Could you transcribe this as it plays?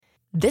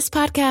This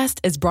podcast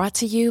is brought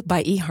to you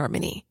by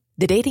eHarmony,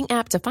 the dating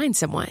app to find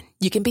someone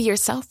you can be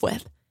yourself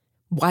with.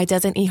 Why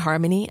doesn't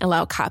eHarmony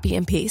allow copy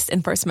and paste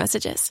in first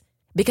messages?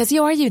 Because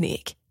you are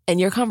unique, and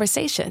your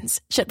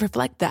conversations should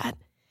reflect that.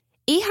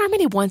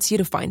 eHarmony wants you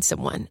to find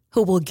someone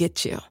who will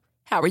get you.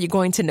 How are you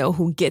going to know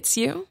who gets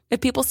you?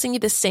 If people send you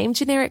the same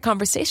generic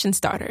conversation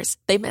starters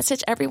they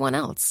message everyone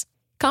else.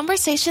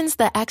 Conversations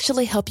that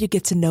actually help you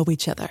get to know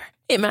each other.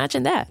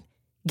 Imagine that.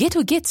 Get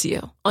who gets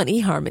you on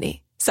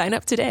eHarmony. Sign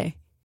up today.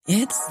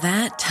 It's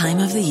that time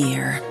of the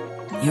year.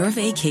 Your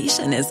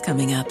vacation is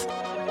coming up.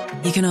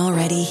 You can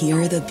already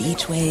hear the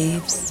beach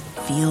waves,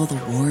 feel the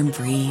warm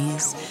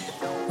breeze,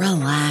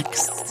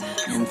 relax,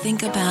 and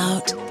think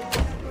about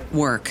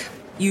work.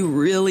 You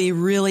really,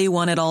 really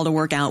want it all to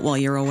work out while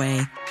you're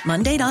away.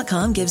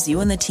 Monday.com gives you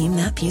and the team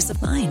that peace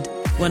of mind.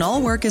 When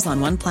all work is on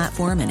one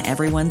platform and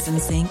everyone's in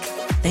sync,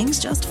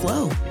 things just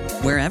flow.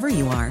 Wherever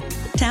you are,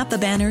 tap the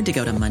banner to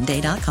go to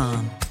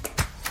Monday.com.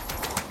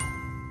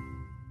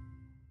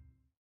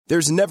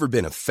 There's never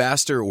been a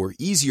faster or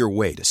easier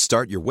way to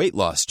start your weight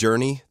loss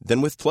journey than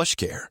with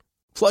PlushCare.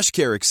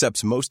 PlushCare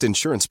accepts most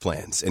insurance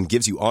plans and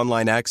gives you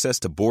online access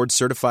to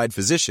board-certified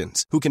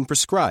physicians who can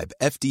prescribe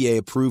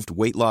FDA-approved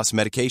weight loss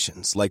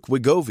medications like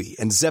Wegovy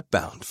and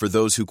Zepbound for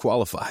those who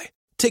qualify.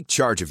 Take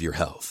charge of your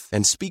health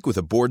and speak with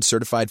a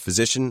board-certified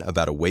physician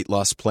about a weight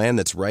loss plan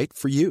that's right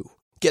for you.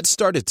 Get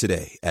started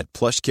today at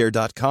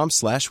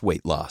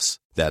plushcare.com/weight loss.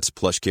 That's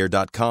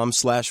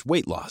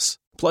plushcare.com/weight loss.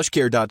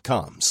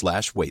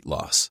 plushcare.com/weight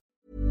loss.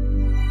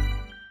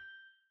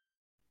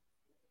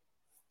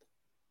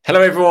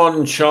 Hello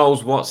everyone,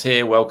 Charles Watts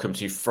here. Welcome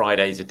to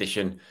Friday's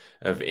edition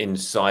of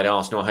Inside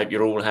Arsenal. I hope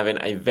you're all having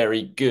a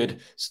very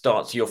good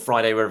start to your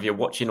Friday, wherever you're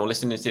watching or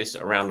listening to this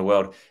around the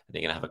world. I think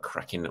you're going to have a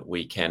cracking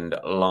weekend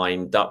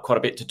lined up. Quite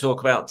a bit to talk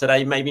about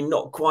today. Maybe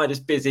not quite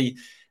as busy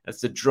as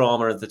the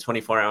drama of the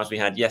 24 hours we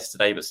had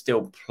yesterday, but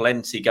still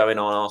plenty going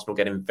on. Arsenal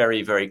getting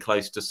very, very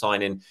close to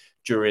signing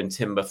Jurrien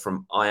Timber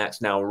from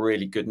Ajax. Now,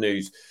 really good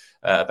news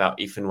about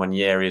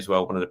Nwaneri as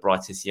well, one of the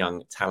brightest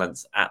young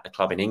talents at the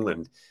club in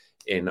England.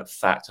 In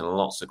fact, and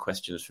lots of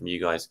questions from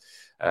you guys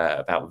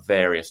about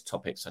various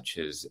topics such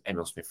as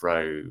Emil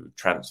Smith-Rowe,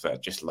 transfer,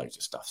 just loads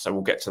of stuff. So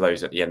we'll get to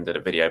those at the end of the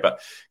video. But I'm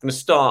going to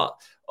start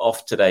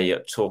off today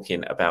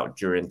talking about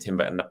Jurrien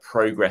Timber and the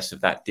progress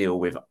of that deal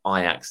with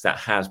Ajax that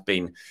has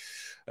been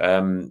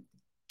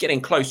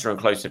getting closer and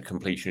closer to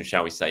completion,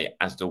 shall we say,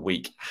 as the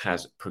week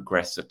has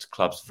progressed. The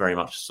club's very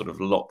much sort of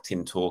locked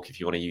in talk,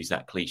 if you want to use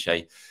that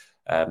cliche,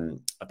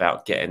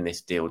 about getting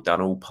this deal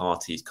done. All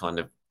parties kind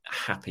of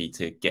happy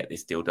to get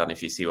this deal done,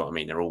 if you see what I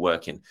mean. They're all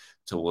working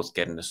towards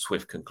getting a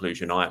swift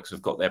conclusion. Ajax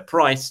have got their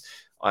price.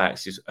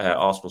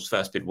 Arsenal's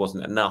first bid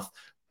wasn't enough,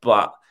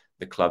 but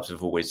the clubs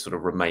have always sort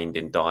of remained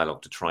in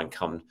dialogue to try and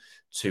come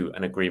to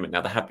an agreement.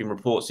 Now, there have been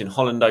reports in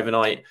Holland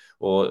overnight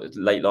or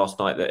late last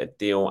night that a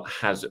deal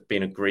has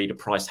been agreed, a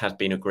price has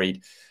been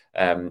agreed,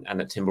 and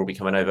that Timber will be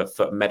coming over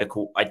for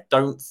medical. I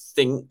don't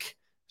think,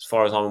 as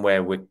far as I'm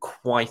aware, we're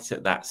quite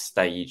at that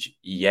stage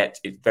yet.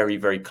 It's very,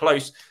 very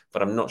close,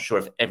 but I'm not sure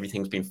if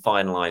everything's been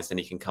finalised and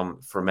he can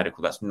come for a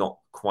medical. That's not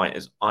quite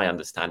as I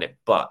understand it,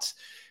 but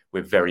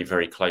we're very,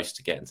 very close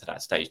to getting to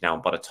that stage now.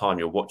 And by the time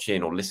you're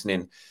watching or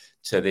listening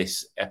to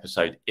this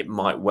episode, it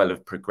might well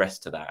have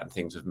progressed to that and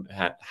things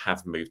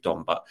have moved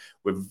on. But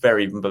we're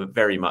very,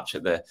 very much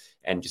at the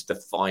end, just the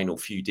final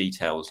few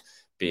details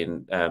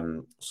being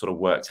sort of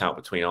worked out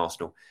between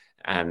Arsenal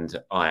and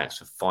Ajax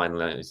for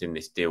finalising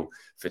this deal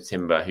for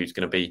Timber, who's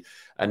going to be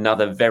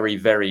another very,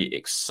 very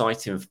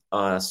exciting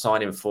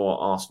signing for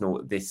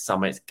Arsenal this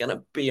summer. It's going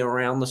to be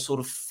around the sort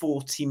of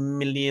 £40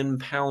 million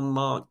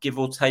mark, give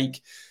or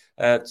take,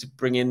 to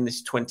bring in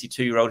this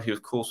 22-year-old who,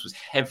 of course, was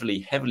heavily,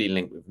 heavily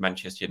linked with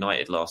Manchester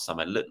United last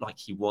summer. It looked like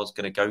he was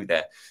going to go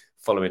there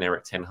following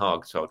Erik ten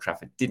Hag to Old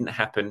Trafford. Didn't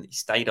happen. He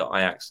stayed at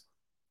Ajax.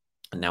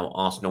 And now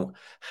Arsenal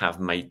have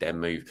made their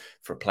move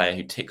for a player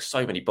who ticks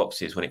so many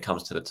boxes when it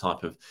comes to the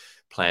type of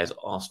players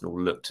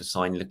Arsenal look to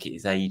sign. Look at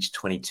his age,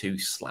 22,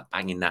 slap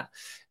bang in that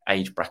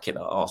age bracket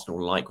that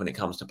Arsenal like when it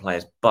comes to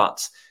players.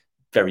 But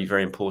very,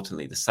 very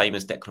importantly, the same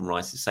as Declan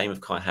Rice, the same as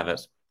Kai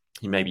Havertz.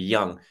 He may be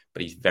young,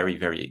 but he's very,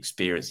 very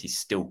experienced. He's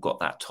still got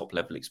that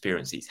top-level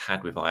experience he's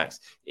had with Ajax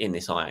in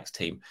this Ajax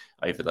team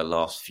over the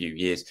last few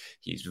years.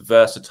 He's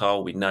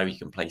versatile. We know he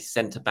can play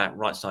centre-back,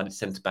 right-sided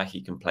centre-back.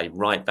 He can play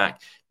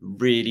right-back.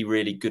 Really,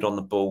 really good on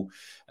the ball.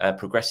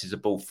 Progresses the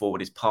ball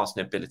forward. His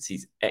passing ability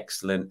is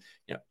excellent.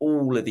 You know,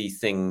 all of these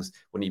things,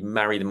 when you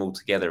marry them all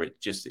together, it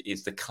just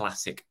is the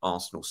classic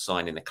Arsenal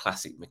signing, the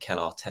classic Mikel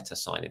Arteta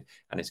signing.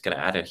 And it's going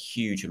to add a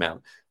huge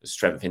amount of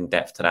strength in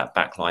depth to that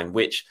back line,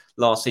 which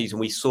last season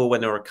we saw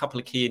when there were a couple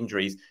of key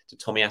injuries to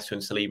Tomiyasu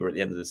and Saliba at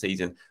the end of the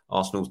season.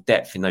 Arsenal's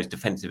depth in those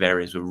defensive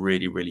areas were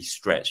really, really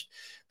stretched.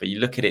 But you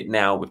look at it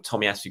now with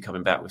Tomiyasu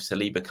coming back, with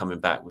Saliba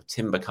coming back, with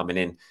Timber coming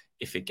in,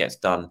 if it gets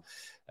done,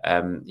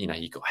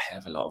 you've got a hell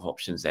of a lot of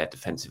options there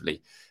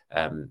defensively.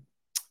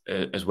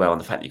 as well.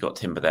 And the fact that you got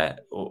Timber there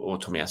or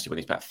Tomiyasu when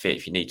he's back fit,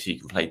 if you need to, you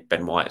can play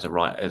Ben White as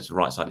a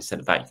right-sided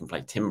centre-back. You can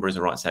play Timber as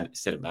a right-sided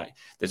centre-back.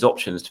 There's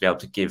options to be able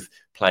to give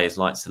players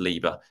like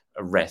Saliba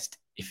a rest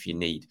if you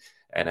need.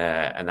 And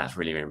that's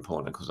really, really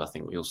important, because I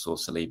think we all saw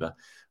Saliba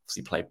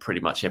obviously play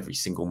pretty much every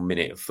single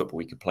minute of football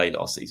he could play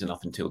last season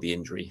up until the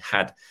injury.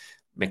 Had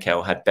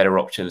Mikel had better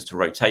options to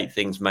rotate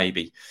things,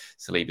 maybe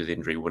Saliba's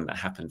injury wouldn't have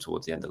happened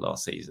towards the end of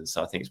last season.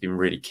 So I think it's been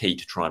really key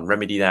to try and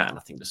remedy that. And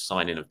I think the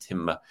signing of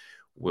Timber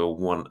will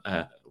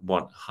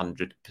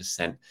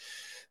 100%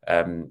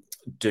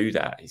 do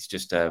that. It's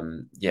just, I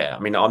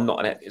mean, I'm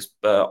not an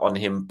expert on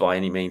him by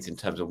any means in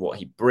terms of what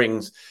he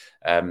brings.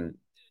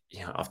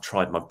 I've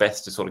tried my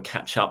best to sort of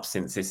catch up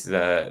since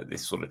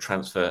this sort of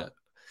transfer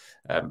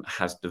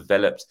has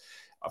developed.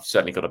 I've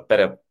certainly got a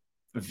better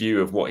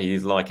view of what he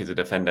is like as a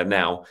defender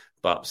now,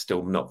 but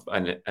still not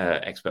an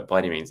expert by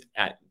any means.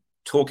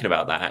 Talking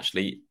about that,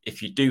 actually,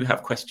 if you do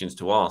have questions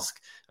to ask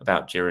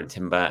about Jurrien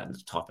Timber and the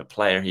type of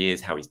player he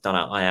is, how he's done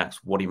at Ajax,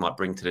 what he might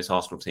bring to this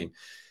Arsenal team,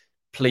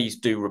 please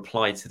do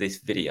reply to this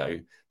video,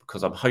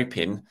 because I'm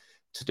hoping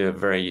to do a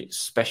very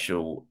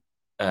special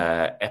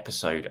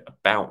episode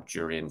about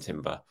Jurrien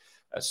Timber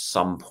at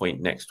some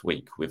point next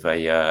week with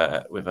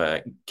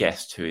a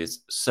guest who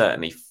is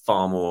certainly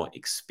far more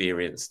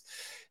experienced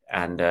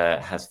and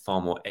has far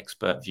more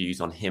expert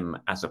views on him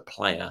as a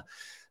player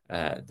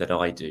that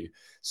I do.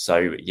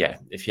 So, yeah,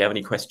 if you have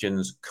any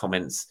questions,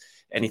 comments,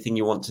 anything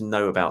you want to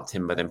know about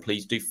Timber, then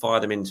please do fire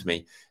them into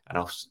me, and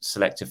I'll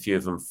select a few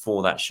of them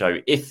for that show.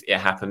 If it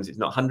happens, it's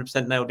not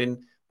 100% nailed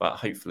in, but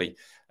hopefully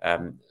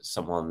I'm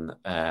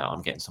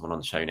getting someone on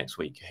the show next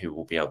week who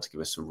will be able to give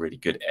us some really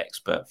good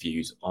expert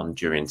views on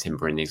Jurrien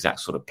Timber and the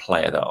exact sort of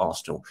player that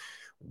Arsenal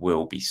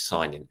will be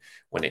signing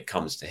when it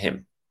comes to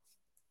him.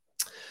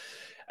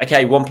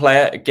 Okay, one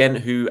player, again,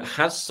 who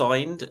has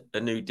signed a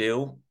new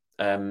deal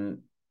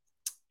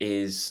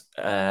is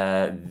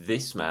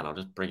this man. I'll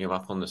just bring him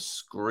up on the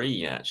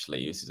screen,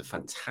 actually. This is a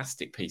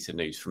fantastic piece of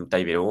news from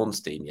David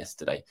Ornstein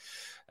yesterday.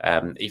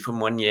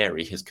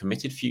 Nwaneri has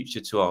committed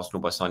future to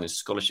Arsenal by signing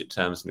scholarship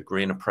terms and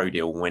agreeing a pro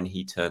deal when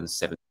he turns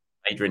 7.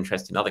 Major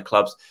interest in other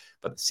clubs,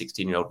 but the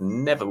 16-year-old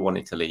never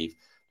wanted to leave.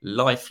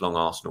 Lifelong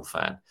Arsenal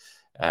fan,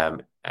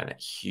 and a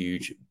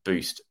huge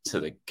boost to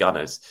the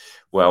Gunners.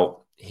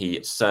 Well,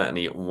 he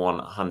certainly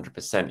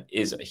 100%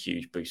 is a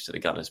huge boost to the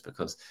Gunners,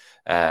 because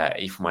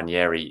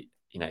Nwaneri,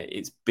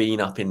 it's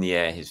been up in the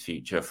air, his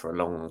future, for a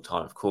long, long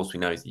time. Of course, we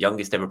know he's the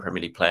youngest ever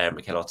Premier League player.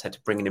 Mikel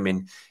Arteta bringing him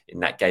in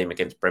that game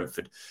against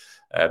Brentford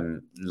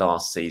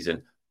last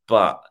season.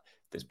 But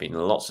there's been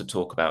lots of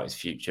talk about his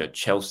future.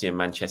 Chelsea and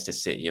Manchester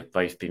City have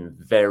both been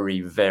very,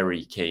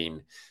 very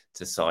keen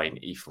to sign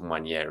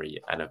Nwaneri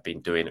and have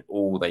been doing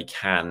all they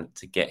can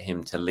to get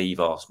him to leave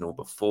Arsenal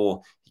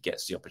before he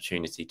gets the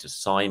opportunity to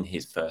sign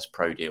his first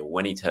pro deal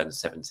when he turns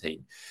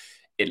 17.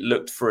 It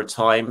looked for a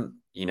time,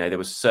 there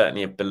was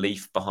certainly a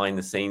belief behind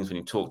the scenes when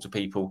you talk to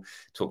people,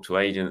 talk to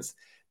agents.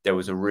 There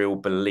was a real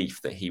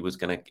belief that he was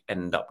going to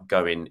end up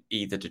going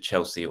either to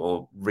Chelsea,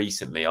 or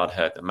recently I'd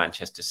heard that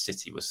Manchester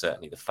City was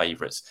certainly the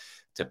favourites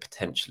to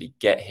potentially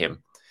get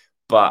him.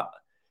 But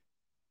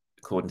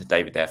according to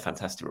David there,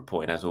 fantastic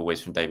reporting as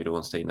always from David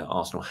Ornstein, that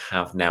Arsenal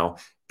have now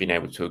been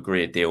able to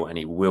agree a deal and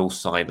he will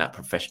sign that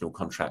professional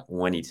contract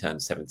when he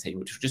turns 17,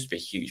 which will just be a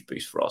huge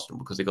boost for Arsenal,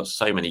 because they've got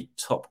so many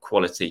top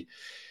quality,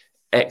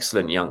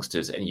 excellent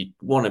youngsters, and you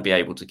want to be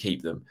able to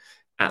keep them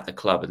at the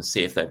club and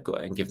see if they've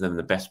got, and give them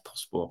the best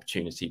possible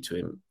opportunity to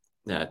him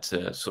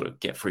to sort of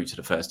get through to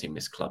the first team in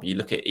this club. You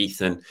look at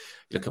Ethan,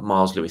 you look at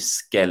Miles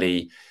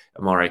Lewis-Skelly,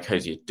 Amare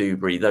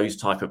Cozier-Dubry, those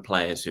type of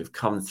players who have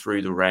come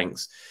through the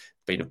ranks,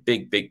 been a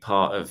big, big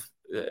part of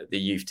the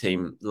youth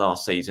team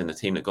last season, the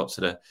team that got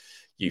to the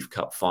Youth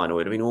Cup final. It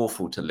would have been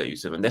awful to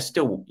lose them. And they're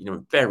still,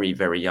 very,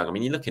 very young. I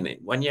mean, you're looking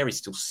at Nwaneri's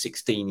still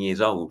 16 years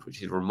old,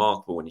 which is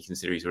remarkable when you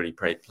consider he's already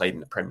played in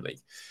the Premier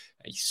League.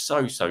 He's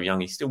so young.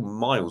 He's still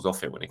miles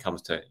off it when it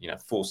comes to,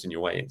 forcing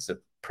your way into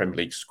the Premier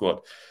League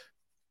squad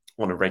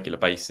on a regular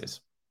basis.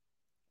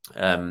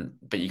 But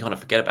you kind of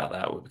forget about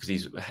that because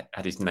he's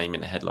had his name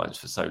in the headlines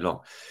for so long.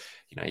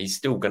 He's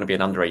still going to be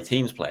an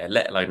under-18s player,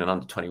 let alone an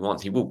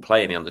under-21s. He will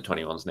play in the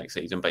under-21s next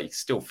season, but he's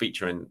still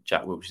featuring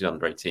Jack Wilshere's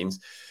under-18s,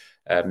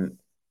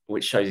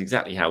 which shows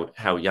exactly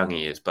how young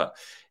he is. But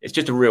it's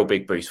just a real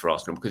big boost for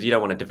Arsenal, because you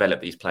don't want to develop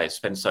these players,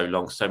 spend so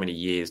many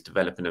years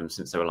developing them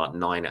since they were like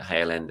 9 at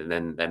Hale End,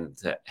 and then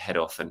to head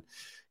off and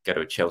go to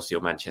a Chelsea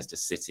or Manchester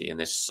City. And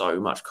there's so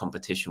much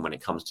competition when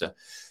it comes to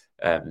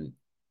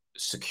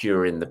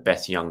securing the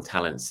best young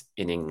talents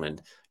in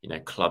England.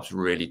 Clubs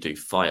really do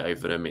fight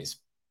over them. It's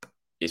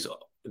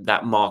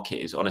that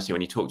market is, honestly,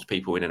 when you talk to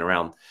people in and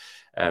around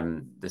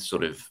the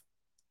sort of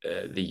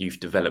the youth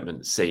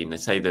development scene, they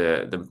say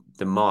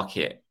the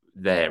market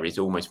there is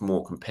almost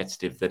more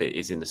competitive than it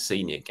is in the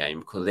senior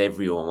game, because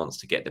everyone wants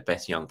to get the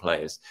best young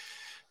players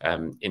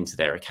into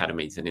their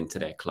academies and into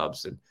their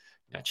clubs. And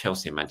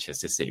Chelsea and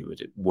Manchester City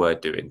were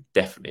doing,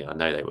 definitely, I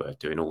know they were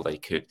doing all they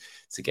could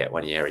to get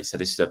Nwaneri. So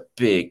this is a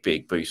big,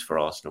 big boost for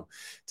Arsenal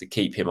to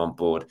keep him on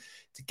board,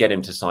 to get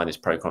him to sign his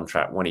pro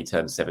contract when he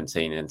turns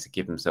 17 and to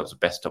give themselves the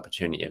best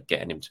opportunity of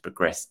getting him to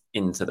progress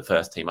into the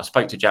first team. I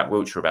spoke to Jack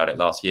Wilshere about it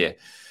last season,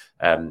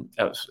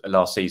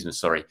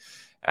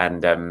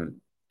 and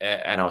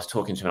I was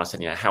talking to him and I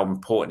said, how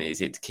important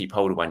is it to keep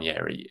hold of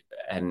Nwaneri?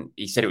 And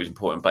he said it was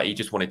important, but he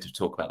just wanted to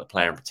talk about the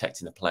player and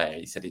protecting the player.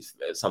 He said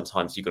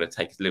sometimes you've got to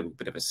take a little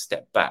bit of a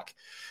step back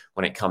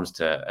when it comes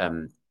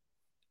to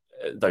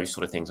those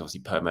sort of things.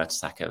 Obviously, Per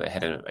Mertesacker, the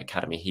head of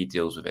academy, he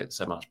deals with it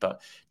so much.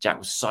 But Jack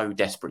was so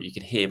desperate. You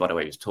could hear by the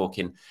way he was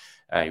talking.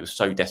 He was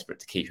so desperate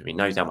to keep him. He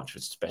knows how much of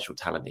a special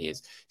talent he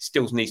is. He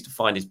still needs to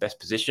find his best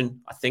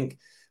position, I think.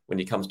 When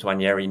he comes to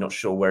Nwaneri, not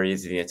sure where he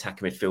is. Is he an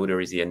attacking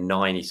midfielder? Is he a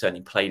 9? He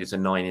certainly played as a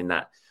 9 in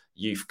that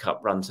Youth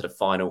Cup run to the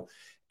final.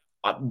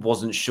 I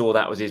wasn't sure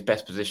that was his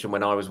best position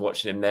when I was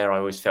watching him there. I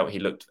always felt he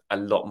looked a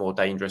lot more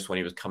dangerous when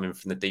he was coming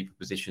from the deeper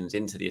positions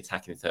into the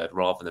attacking third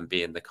rather than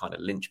being the kind of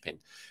linchpin.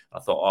 I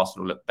thought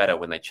Arsenal looked better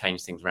when they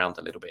changed things around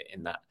a little bit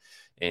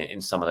in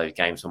some of those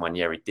games when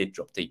Nwaneri did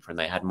drop deeper and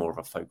they had more of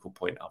a focal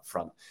point up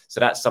front. So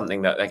that's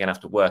something that they're going to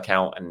have to work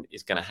out and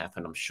is going to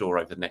happen, I'm sure,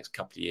 over the next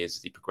couple of years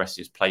as he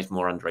progresses, plays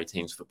more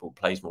under-18s football,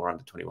 plays more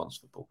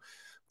under-21s football.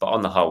 But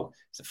on the whole,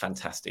 it's a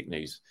fantastic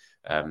news.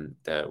 The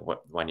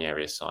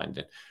Nwaneri is signed,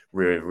 and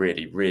really,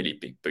 really, really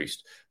big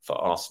boost for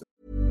Arsenal.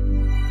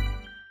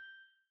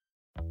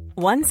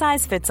 One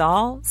size fits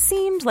all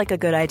seemed like a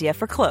good idea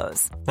for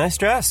clothes. Nice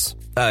dress.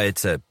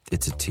 It's a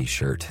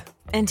t-shirt.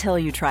 Until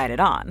you tried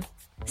it on.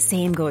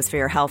 Same goes for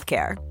your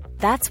healthcare.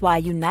 That's why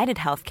United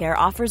Healthcare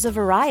offers a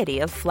variety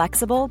of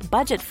flexible,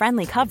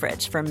 budget-friendly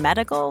coverage for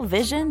medical,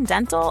 vision,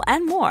 dental,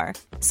 and more.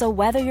 So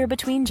whether you're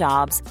between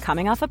jobs,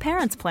 coming off a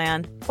parent's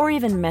plan, or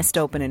even missed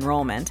open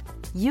enrollment,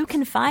 you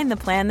can find the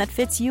plan that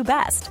fits you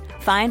best.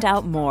 Find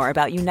out more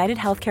about United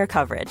Healthcare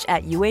coverage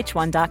at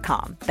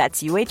uh1.com.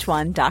 That's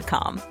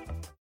uh1.com.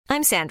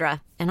 I'm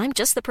Sandra, and I'm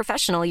just the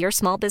professional your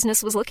small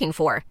business was looking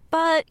for.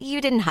 But you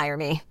didn't hire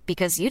me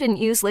because you didn't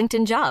use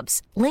LinkedIn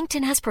Jobs.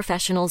 LinkedIn has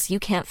professionals you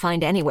can't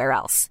find anywhere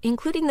else,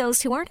 including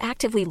those who aren't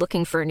actively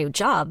looking for a new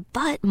job,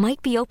 but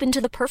might be open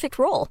to the perfect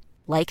role,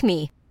 like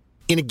me.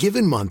 In a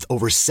given month,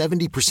 over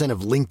 70%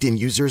 of LinkedIn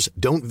users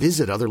don't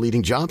visit other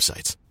leading job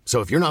sites. So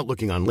if you're not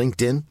looking on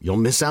LinkedIn, you'll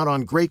miss out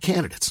on great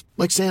candidates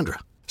like Sandra.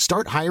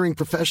 Start hiring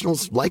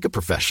professionals like a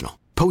professional.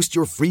 Post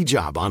your free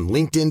job on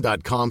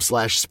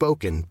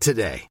linkedin.com/spoken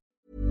today.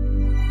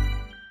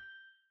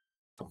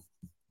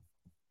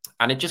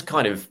 And it just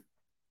kind of,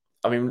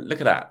 I mean,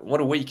 look at that. What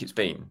a week it's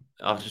been.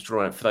 I've just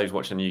drawn it for those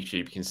watching on YouTube.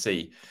 You can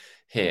see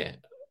here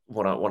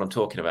what I'm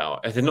talking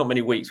about. There's not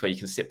many weeks where you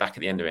can sit back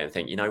at the end of it and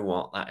think, you know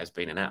what, that has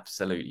been an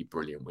absolutely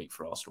brilliant week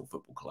for Arsenal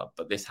Football Club.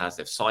 But this has,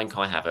 they've signed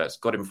Kai Havertz,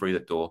 got him through the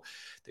door.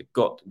 They've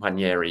got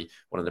Nwaneri,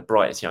 one of the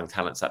brightest young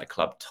talents at the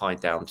club,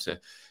 tied down to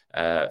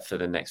for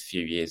the next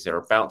few years. They're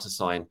about to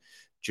sign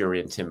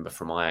Jurrien Timber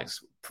from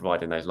Ajax,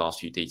 providing those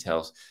last few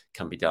details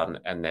can be done.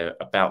 And they're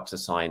about to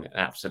sign and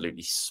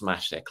absolutely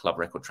smash their club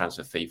record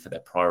transfer fee for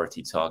their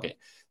priority target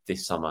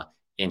this summer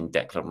in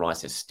Declan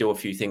Rice. There's still a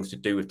few things to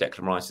do with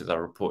Declan Rice, as I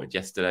reported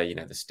yesterday.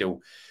 They're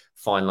still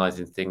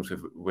finalising things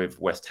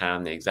with West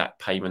Ham, the exact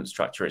payment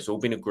structure. It's all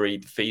been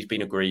agreed. The fee's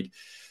been agreed.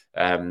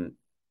 As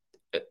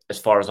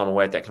far as I'm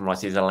aware, Declan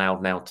Rice is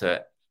allowed now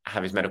to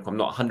have his medical. I'm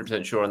not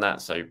 100% sure on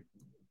that.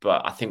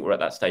 But I think we're at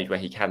that stage where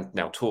he can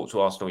now talk to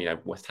Arsenal.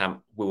 West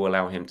Ham will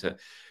allow him to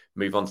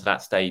move on to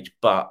that stage.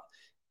 But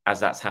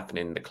as that's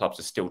happening, the clubs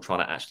are still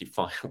trying to actually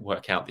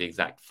work out the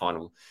exact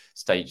final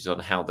stages on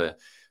how the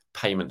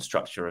payment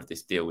structure of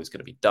this deal is going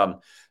to be done.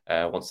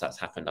 Once that's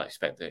happened, I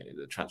expect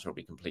the transfer will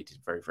be completed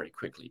very, very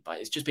quickly.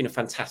 But it's just been a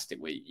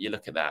fantastic week. You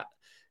look at that.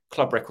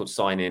 Club record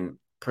signing,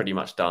 pretty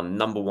much done.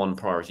 Number one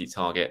priority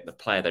target, the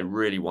player they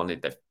really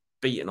wanted. They've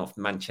beaten off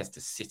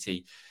Manchester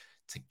City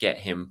to get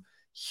him.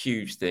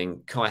 Huge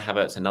thing. Kai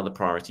Havertz, another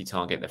priority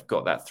target. They've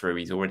got that through.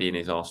 He's already in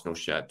his Arsenal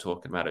shirt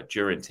talking about it.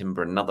 Jurrien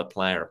Timber, another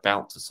player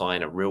about to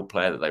sign, a real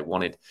player that they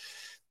wanted,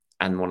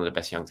 and one of the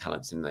best young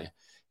talents in the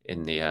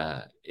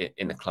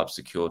club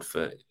secured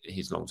for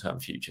his long-term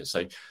future.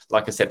 So,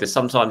 like I said, there's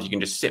sometimes you can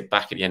just sit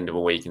back at the end of a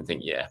week and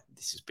think, yeah,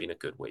 this has been a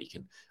good week.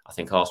 And I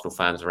think Arsenal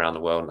fans around the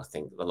world, and I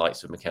think the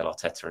likes of Mikel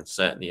Arteta and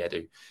certainly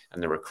Edu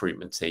and the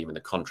recruitment team and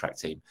the contract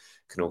team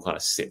can all kind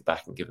of sit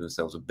back and give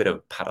themselves a bit of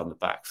a pat on the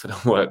back for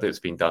the work that's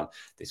been done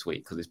this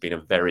week, because it's been a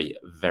very,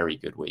 very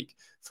good week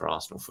for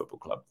Arsenal Football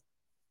Club.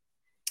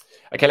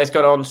 Okay, let's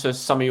go on to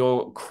some of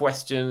your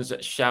questions,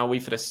 shall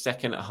we, for the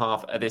second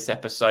half of this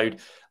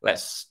episode.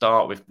 Let's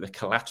start with the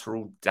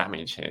collateral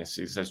damage here.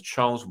 So it says,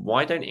 Charles,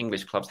 why don't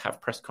English clubs have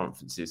press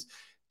conferences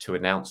to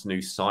announce new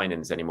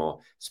signings anymore,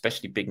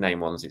 especially big name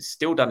ones? It's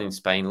still done in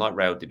Spain, like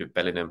Real did with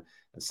Bellingham,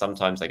 and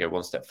sometimes they go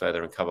one step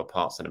further and cover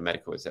parts of the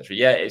medical, etc.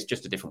 Yeah, it's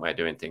just a different way of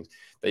doing things.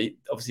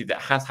 Obviously,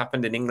 that has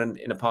happened in England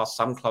in the past.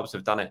 Some clubs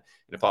have done it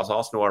in the past.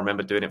 Arsenal, I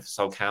remember doing it for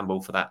Sol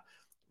Campbell for that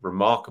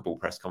remarkable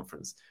press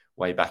conference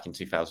way back in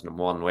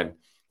 2001 when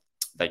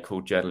they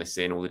called journalists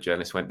in. All the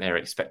journalists went there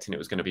expecting it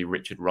was going to be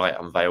Richard Wright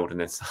unveiled, and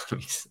then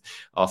suddenly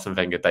Arsene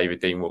Wenger, David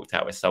Dean walked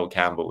out with Sol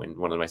Campbell in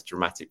one of the most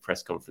dramatic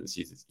press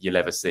conferences you'll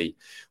ever see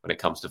when it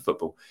comes to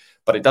football.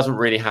 But it doesn't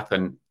really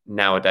happen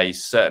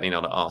nowadays, certainly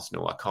not at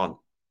Arsenal. I can't,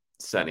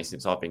 certainly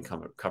since I've been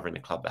covering the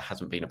club, there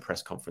hasn't been a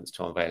press conference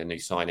to unveil a new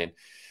signing.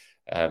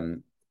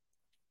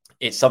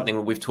 It's something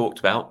that we've talked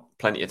about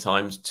plenty of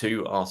times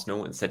to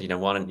Arsenal and said,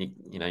 why don't you,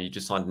 you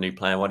just signed a new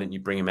player, why didn't you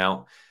bring him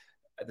out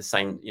at the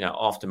same,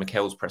 after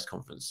Mikel's press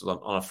conference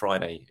on a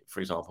Friday, for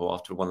example,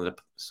 after one of the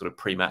sort of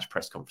pre-match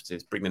press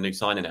conferences, bring the new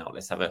signing out.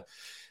 Let's have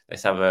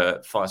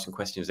a fire some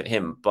questions at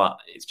him. But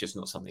it's just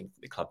not something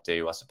the club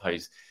do. I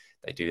suppose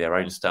they do their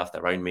own stuff,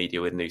 their own media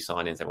with new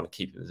signings. They want to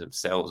keep it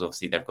themselves.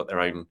 Obviously, they've got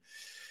their own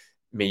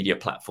media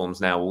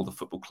platforms now, all the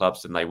football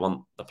clubs, and they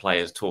want the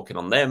players talking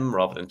on them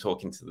rather than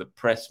talking to the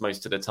press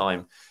most of the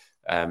time.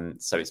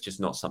 So it's just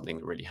not something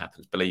that really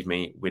happens. Believe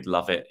me, we'd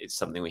love it. It's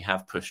something we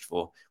have pushed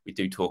for. We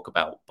do talk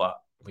about, but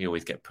we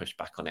always get pushed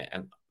back on it.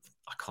 And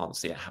I can't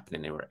see it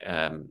happening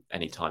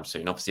anytime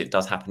soon. Obviously, it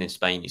does happen in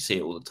Spain. You see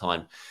it all the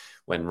time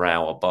when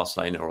Real or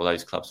Barcelona or all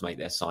those clubs make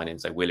their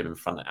signings. They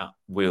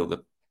wheel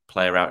the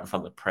player out in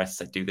front of the press.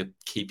 They do the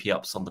keepy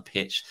ups on the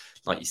pitch.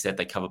 Like you said,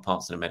 they cover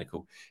parts of the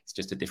medical. It's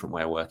just a different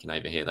way of working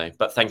over here, though.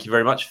 But thank you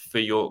very much for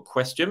your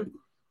question.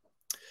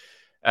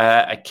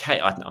 Okay,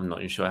 I'm not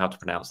even sure how to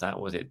pronounce that.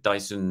 Was it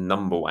Dyson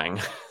Numberwang?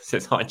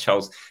 Says, hi,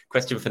 Charles.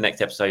 Question for next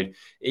episode.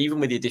 Even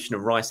with the addition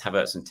of Rice,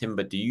 Havertz and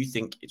Timber, do you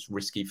think it's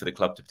risky for the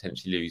club to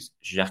potentially lose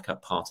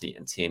Xhaka, Partey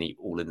and Tierney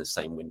all in the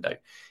same window?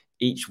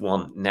 Each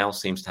one now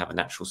seems to have a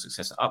natural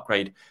successor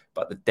upgrade,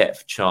 but the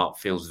depth chart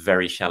feels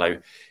very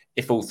shallow.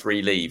 If all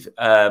three leave,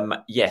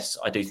 yes,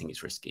 I do think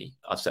it's risky.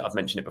 I've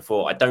mentioned it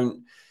before. I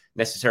don't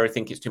necessarily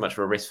think it's too much of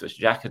a risk for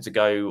Xhaka to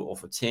go or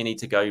for Tierney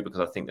to go, because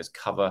I think there's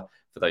cover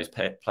for those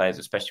players,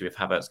 especially with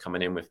Havertz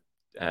coming in, with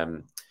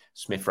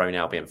Smith Rowe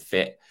now being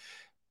fit.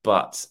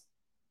 But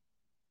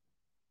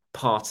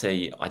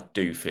Partey, I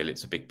do feel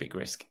it's a big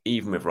risk,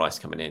 even with Rice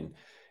coming in,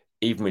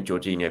 even with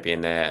Jorginho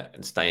being there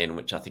and staying,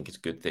 which I think is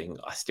a good thing.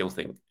 I still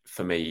think,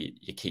 for me,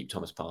 you keep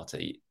Thomas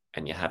Partey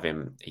and you have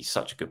him. He's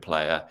such a good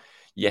player.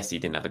 Yes, he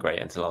didn't have a great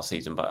end to last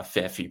season, but a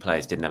fair few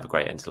players didn't have a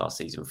great end to last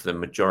season. For the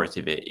majority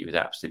of it, he was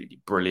absolutely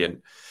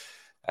brilliant.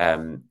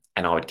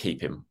 And I would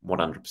keep him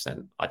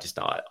 100%.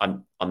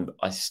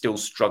 I still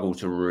struggle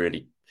to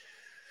really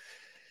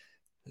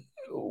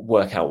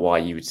work out why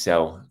you would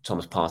sell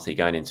Thomas Partey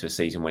going into a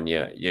season when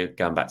you're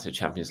going back to the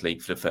Champions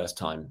League for the first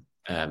time.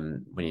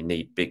 When you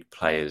need big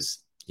players,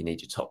 you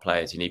need your top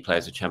players, you need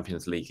players with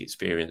Champions League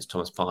experience.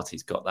 Thomas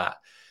Partey's got that.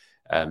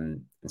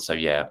 And so,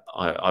 yeah,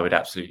 I would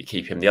absolutely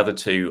keep him. The other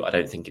two, I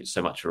don't think it's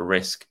so much of a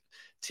risk.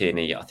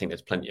 Tierney, I think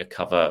there's plenty of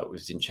cover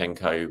with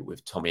Zinchenko,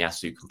 with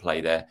Tomiyasu can play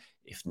there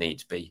if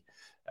needs be.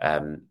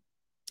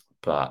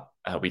 But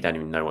we don't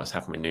even know what's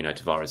happened with Nuno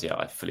Tavares yet.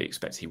 I fully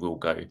expect he will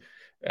go.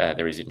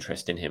 There is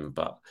interest in him,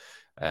 but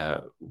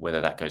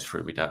whether that goes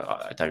through,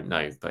 I don't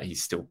know. But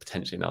he's still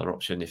potentially another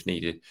option if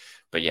needed.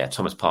 But yeah,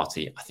 Thomas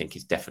Partey, I think,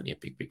 is definitely a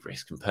big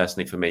risk. And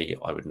personally, for me,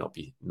 I would not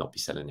be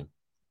selling him.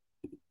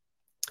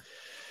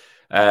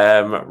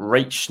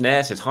 Rach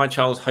Schneer says, hi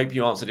Charles, hope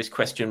you answered this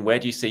question. Where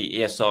do you see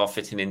ESR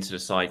fitting into the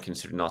side,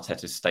 considering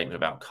Arteta's statement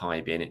about Kai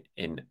being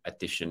in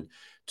addition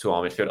to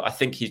our midfield? I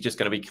think he's just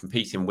going to be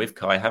competing with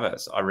Kai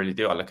Havertz. I really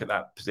do. I look at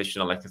that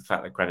position. I like the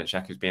fact that Granit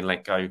Xhaka is being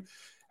let go,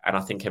 and I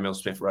think Emile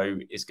Smith Rowe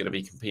is going to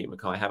be competing with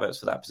Kai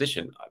Havertz for that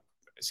position.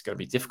 It's going to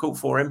be difficult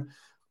for him,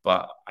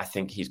 but I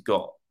think he's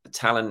got the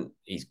talent,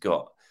 he's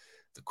got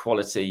the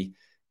quality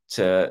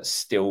to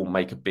still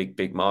make a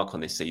big mark on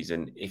this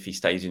season if he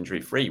stays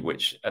injury-free,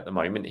 which at the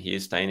moment he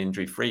is staying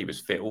injury-free. He was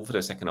fit all for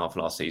the second half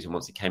of last season.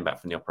 Once he came back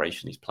from the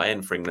operation, he's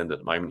playing for England at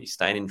the moment. He's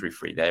staying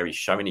injury-free there. He's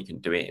showing he can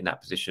do it in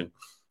that position.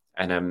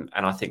 And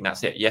I think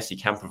that's it. Yes, he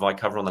can provide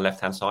cover on the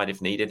left-hand side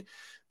if needed,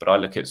 but I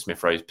look at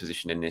Smith Rowe's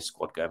position in this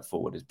squad going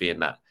forward as being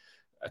that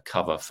a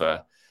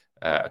cover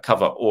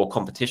or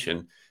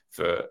competition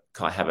for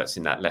Kai Havertz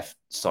in that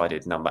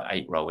left-sided number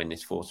 8 role in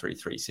this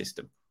 4-3-3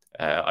 system.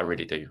 I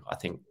really do. I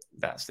think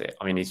that's it.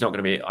 I mean, he's not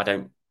going to be. I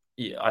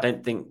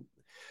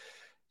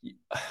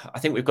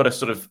think we've got to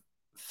sort of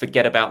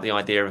forget about the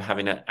idea of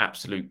having an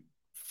absolute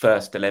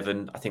first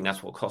 11. I think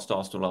that's what cost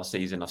Arsenal last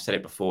season. I've said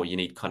it before. You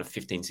need kind of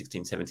 15,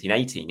 16, 17,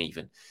 18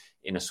 even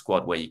in a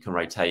squad where you can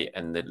rotate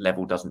and the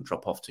level doesn't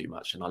drop off too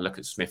much. And I look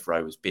at Smith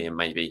Rowe as being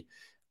maybe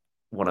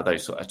one of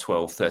those sort of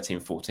 12, 13,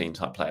 14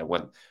 type player.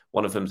 When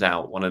one of them's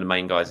out, one of the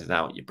main guys is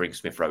out, you bring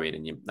Smith Rowe in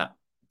and that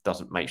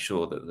doesn't make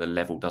sure that the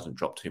level doesn't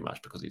drop too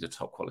much because he's a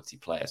top quality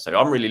player. So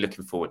I'm really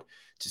looking forward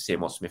to seeing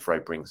what Smith Rowe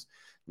brings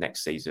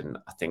next season.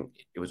 I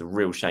think it was a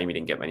real shame he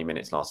didn't get many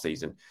minutes last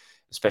season,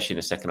 especially in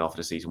the second half of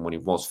the season when he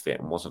was fit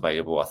and was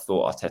available. I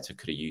thought Arteta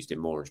could have used him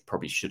more and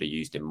probably should have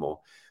used him more.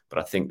 But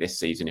I think this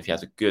season, if he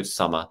has a good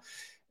summer,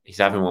 he's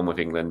having one with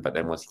England, but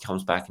then once he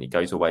comes back and he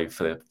goes away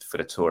for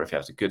the tour, if he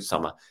has a good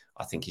summer,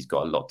 I think he's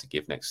got a lot to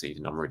give next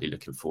season. I'm really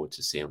looking forward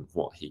to seeing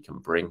what he can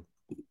bring.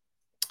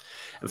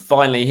 And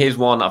finally, here's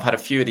one. I've had a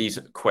few of these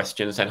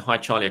questions. And hi,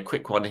 Charlie, a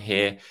quick one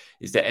here.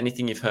 Is there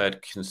anything you've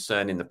heard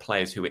concerning the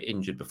players who were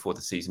injured before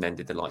the season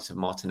ended, the likes of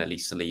Martinelli,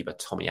 Saliba,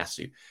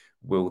 Tomiyasu?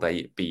 Will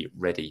they be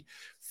ready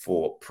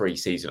for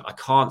pre-season? I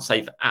can't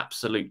say for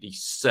absolutely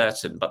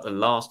certain, but the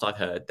last I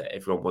heard that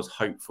everyone was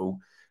hopeful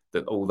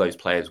that all those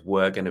players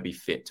were going to be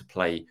fit to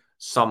play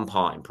some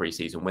part in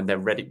pre-season. When they're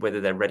ready, whether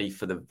they're ready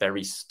for the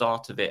very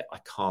start of it, I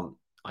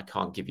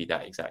can't give you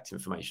that exact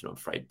information, I'm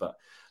afraid. But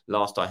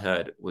last I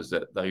heard was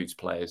that those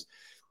players,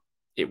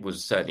 it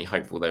was certainly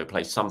hopeful they would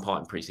play some part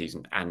in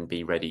pre-season and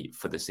be ready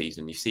for the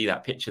season. You see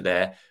that picture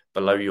there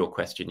below your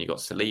question. You've got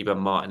Saliba,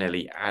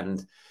 Martinelli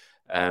and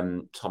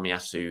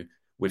Tomiyasu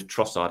with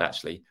Trossard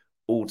actually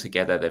all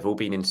together. They've all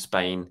been in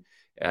Spain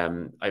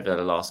over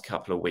the last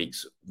couple of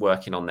weeks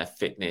working on their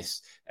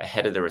fitness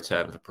ahead of the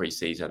return for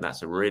pre-season.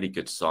 That's a really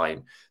good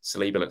sign.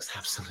 Saliba looks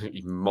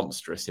absolutely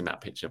monstrous in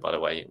that picture, by the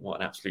way. What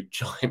an absolute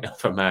giant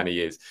of a man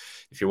he is.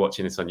 If you're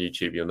watching this on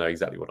YouTube, you'll know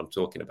exactly what I'm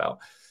talking about.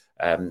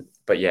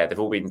 But yeah, they've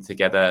all been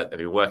together. They've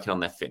been working on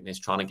their fitness,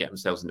 trying to get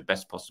themselves in the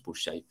best possible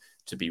shape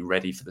to be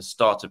ready for the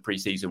start of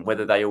pre-season.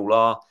 Whether they all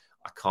are,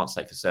 I can't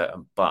say for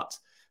certain, but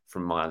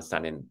from my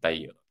understanding,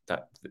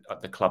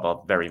 the club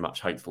are very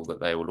much hopeful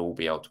that they will all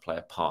be able to play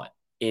a part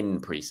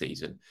in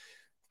pre-season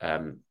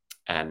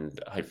and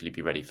hopefully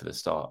be ready for the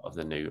start of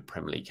the new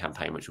Premier League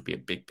campaign, which will be a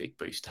big, big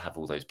boost to have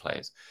all those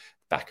players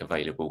back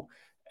available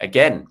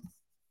again.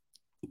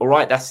 All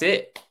right, that's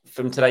it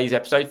from today's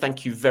episode.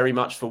 Thank you very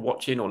much for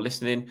watching or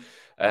listening.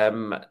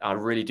 I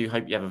really do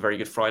hope you have a very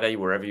good Friday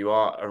wherever you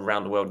are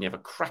around the world and you have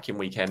a cracking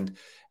weekend,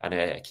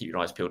 and keep your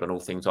eyes peeled on all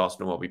things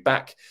Arsenal. I'll be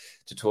back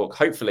to talk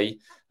hopefully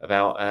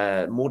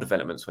about more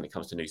developments when it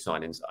comes to new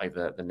signings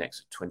over the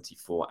next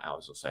 24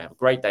 hours or so. Have a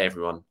great day,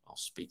 everyone. I'll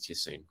speak to you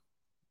soon.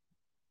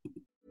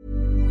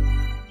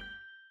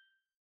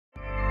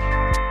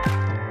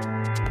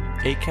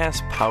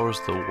 Acast powers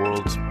the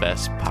world's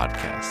best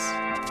podcasts.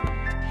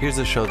 Here's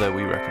a show that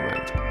we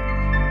recommend.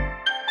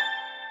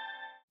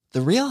 The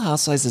Real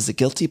Housewives is a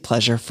guilty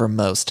pleasure for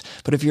most,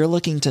 but if you're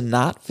looking to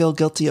not feel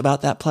guilty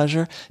about that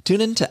pleasure,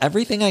 tune in to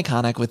Everything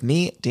Iconic with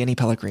me, Danny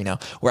Pellegrino,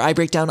 where I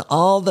break down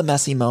all the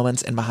messy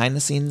moments and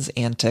behind-the-scenes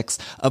antics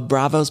of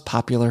Bravo's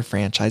popular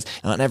franchise.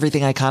 And on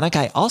Everything Iconic,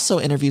 I also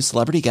interview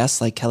celebrity guests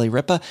like Kelly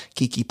Ripa,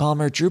 Keke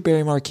Palmer, Drew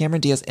Barrymore,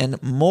 Cameron Diaz,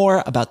 and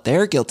more about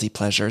their guilty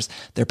pleasures,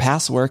 their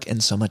past work,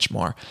 and so much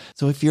more.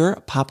 So if you're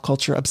pop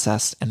culture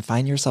obsessed and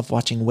find yourself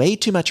watching way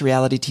too much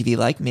reality TV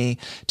like me,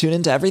 tune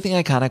in to Everything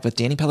Iconic with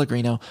Danny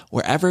Pellegrino,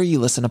 wherever you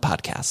listen to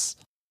podcasts.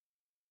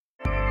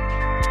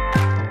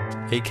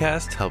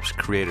 Acast helps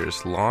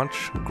creators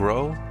launch,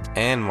 grow,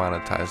 and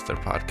monetize their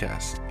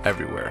podcasts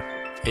everywhere.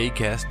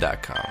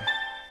 Acast.com.